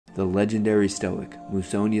The legendary Stoic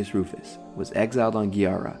Musonius Rufus was exiled on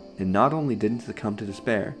Gyara, and not only didn't succumb to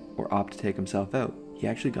despair or opt to take himself out, he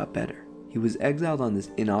actually got better. He was exiled on this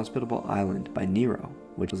inhospitable island by Nero,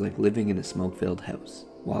 which was like living in a smoke-filled house.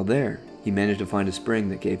 While there, he managed to find a spring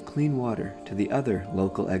that gave clean water to the other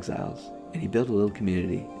local exiles, and he built a little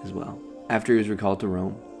community as well. After he was recalled to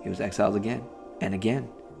Rome, he was exiled again and again,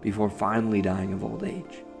 before finally dying of old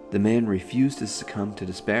age. The man refused to succumb to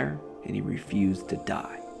despair, and he refused to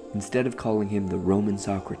die. Instead of calling him the Roman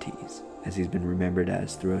Socrates, as he's been remembered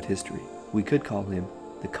as throughout history, we could call him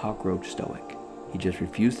the cockroach Stoic. He just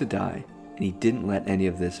refused to die, and he didn't let any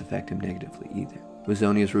of this affect him negatively either.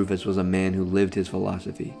 Musonius Rufus was a man who lived his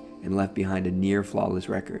philosophy and left behind a near-flawless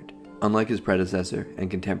record, unlike his predecessor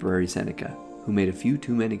and contemporary Seneca, who made a few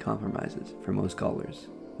too many compromises for most scholars.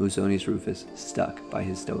 Musonius Rufus stuck by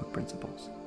his Stoic principles.